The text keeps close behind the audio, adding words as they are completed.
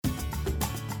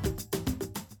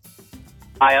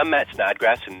Hi, I'm Matt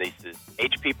Snodgrass, and this is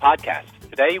HP Podcast.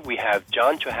 Today we have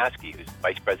John Chohaski, who's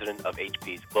Vice President of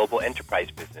HP's Global Enterprise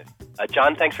Business.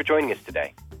 John, thanks for joining us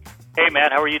today. Hey,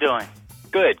 Matt, how are you doing?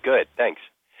 Good, thanks.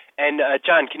 And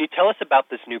John, can you tell us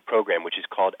about this new program, which is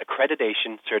called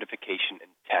Accreditation, Certification, and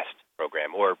Test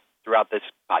Program, or throughout this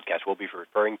podcast we'll be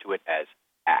referring to it as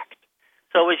ACT.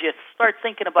 So as you start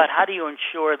thinking about how do you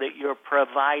ensure that you're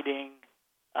providing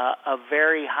a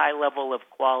very high level of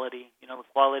quality, the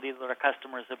quality that our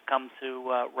customers have come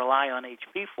to rely on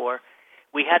HP for,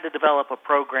 we had to develop a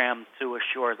program to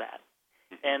assure that.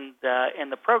 And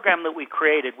the program that we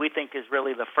created, we think is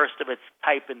really the first of its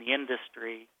type in the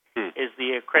industry, is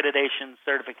the Accreditation,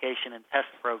 Certification, and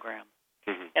Test Program.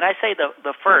 And I say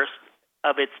the first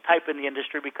of its type in the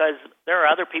industry because there are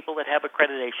other people that have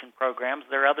accreditation programs.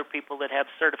 There are other people that have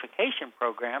certification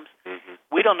programs.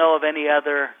 We don't know of any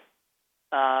other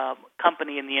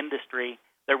company in the industry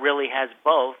that really has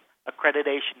both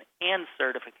accreditation and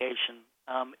certification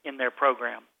in their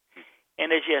program.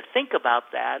 And as you think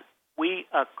about that, we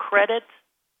accredit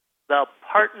the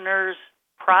partners'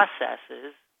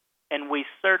 processes and we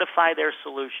certify their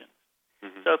solutions.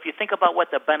 So if you think about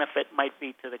what the benefit might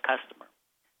be to the customer,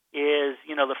 is,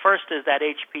 the first is that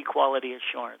HP quality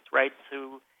assurance, right,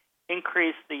 to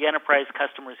increase the enterprise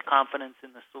customer's confidence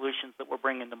in the solutions that we're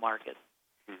bringing to market.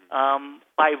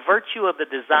 By virtue of the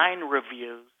design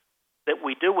reviews that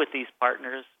we do with these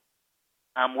partners,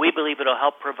 we believe it'll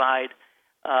help provide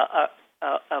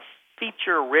a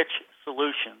feature-rich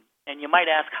solution. And you might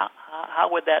ask,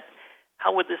 how would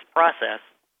this process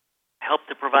help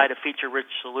to provide a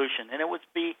feature-rich solution? And it would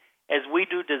be, as we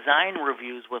do design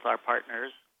reviews with our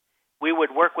partners, we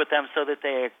would work with them so that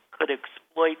they could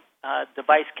exploit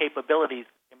device capabilities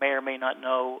you may or may not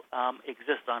know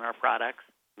exist on our products.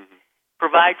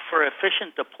 Provide for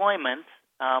efficient deployment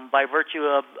by virtue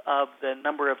of the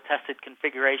number of tested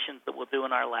configurations that we'll do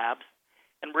in our labs,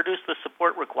 and reduce the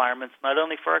support requirements not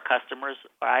only for our customers,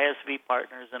 our ISV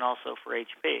partners, and also for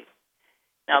HP.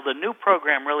 Now, the new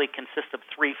program really consists of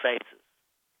three phases.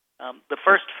 The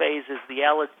first phase is the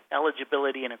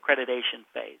eligibility and accreditation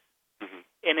phase.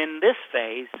 And in this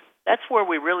phase, that's where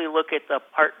we really look at the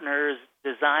partners'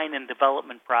 design and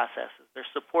development processes, their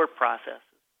support processes.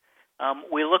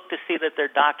 We look to see that they're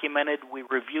documented, we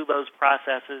review those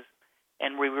processes,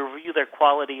 and we review their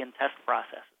quality and test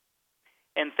processes.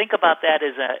 And think about that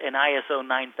as an ISO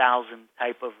 9000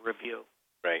 type of review.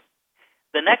 Right.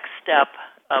 The next step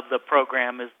of the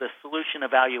program is the solution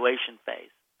evaluation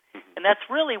phase. And that's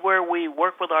really where we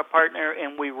work with our partner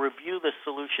and we review the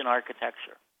solution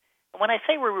architecture. And when I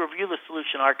say we review the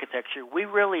solution architecture, we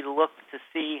really look to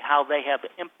see how they have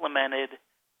implemented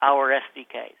our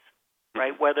SDKs.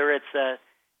 Right, whether it's a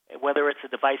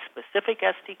device-specific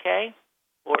SDK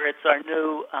or it's our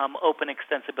new open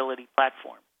extensibility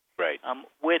platform. Right.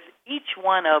 With each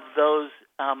one of those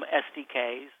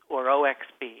SDKs or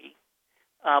OXP,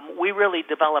 we really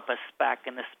develop a spec,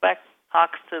 and the spec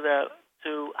talks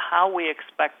to how we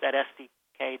expect that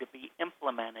SDK to be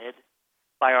implemented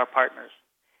by our partners.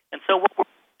 And so what we're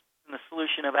doing in the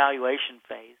solution evaluation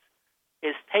phase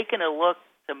is taking a look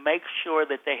to make sure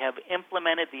that they have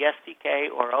implemented the SDK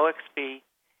or OXP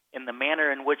in the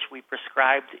manner in which we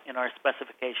prescribed in our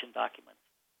specification documents.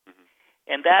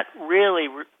 And that really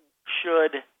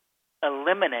should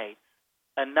eliminate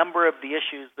a number of the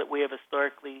issues that we have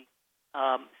historically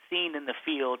seen in the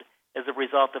field as a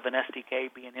result of an SDK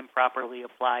being improperly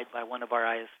applied by one of our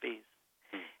ISVs.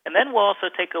 And then we'll also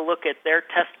take a look at their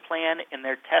test plan and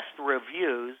their test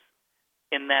reviews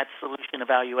in that solution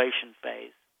evaluation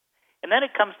phase. And then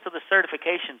it comes to the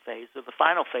certification phase, or the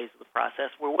final phase of the process,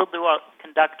 where we'll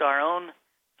conduct our own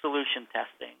solution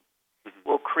testing.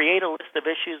 We'll create a list of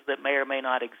issues that may or may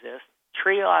not exist,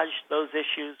 triage those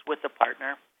issues with the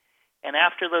partner, and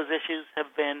after those issues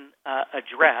have been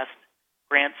addressed,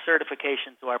 grant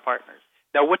certification to our partners.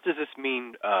 Now, what does this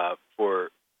mean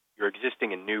for your existing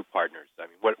and new partners? I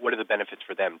mean, what are the benefits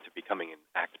for them to becoming an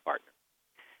ACT partner?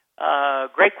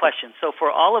 Great question. So for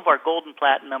all of our Gold and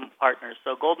Platinum partners,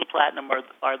 so Gold and Platinum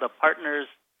are the partners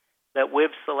that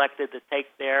we've selected to take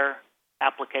their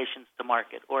applications to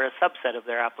market, or a subset of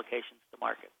their applications to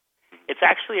market. It's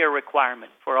actually a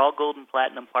requirement for all Gold and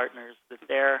Platinum partners that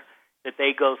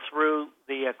they go through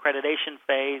the accreditation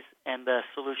phase and the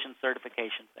solution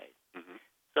certification phase.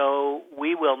 So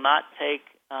we will not take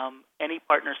any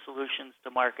partner solutions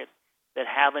to market that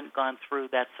haven't gone through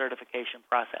that certification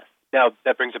process. Now,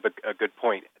 that brings up a good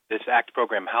point. This ACT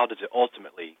program, how does it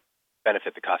ultimately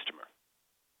benefit the customer?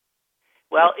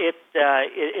 Well, it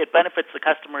benefits the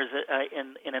customers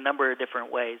in a number of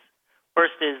different ways.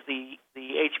 First is the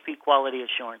HP quality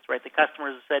assurance, right? The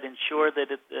customers have said ensure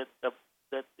that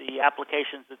that the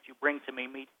applications that you bring to me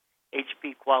meet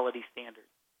HP quality standards.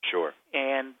 Sure.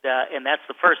 And that's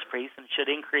the first piece, and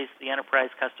should increase the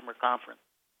enterprise customer confidence.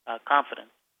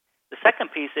 The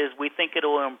second piece is we think it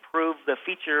will improve the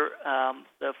feature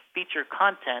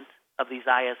content of these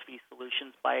ISV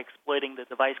solutions by exploiting the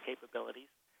device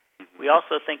capabilities. Mm-hmm. We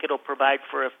also think it'll provide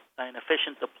for an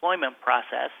efficient deployment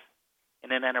process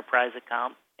in an enterprise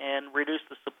account and reduce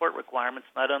the support requirements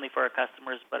not only for our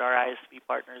customers but our ISV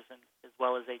partners and as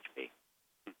well as HP.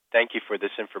 Thank you for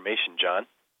this information, John.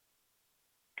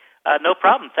 No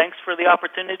problem. Thanks for the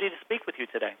opportunity to speak with you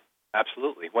today.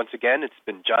 Absolutely. Once again, it's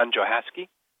been John Johaski,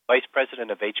 Vice President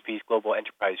of HP's Global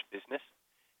Enterprise Business,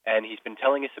 and he's been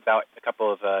telling us about a couple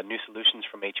of new solutions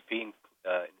from HP, in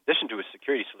addition to his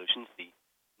security solutions, the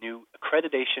new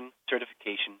Accreditation,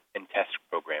 Certification, and Test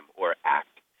Program, or ACT.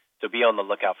 So be on the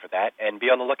lookout for that, and be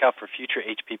on the lookout for future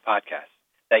HP podcasts.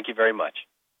 Thank you very much.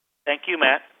 Thank you,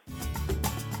 Matt.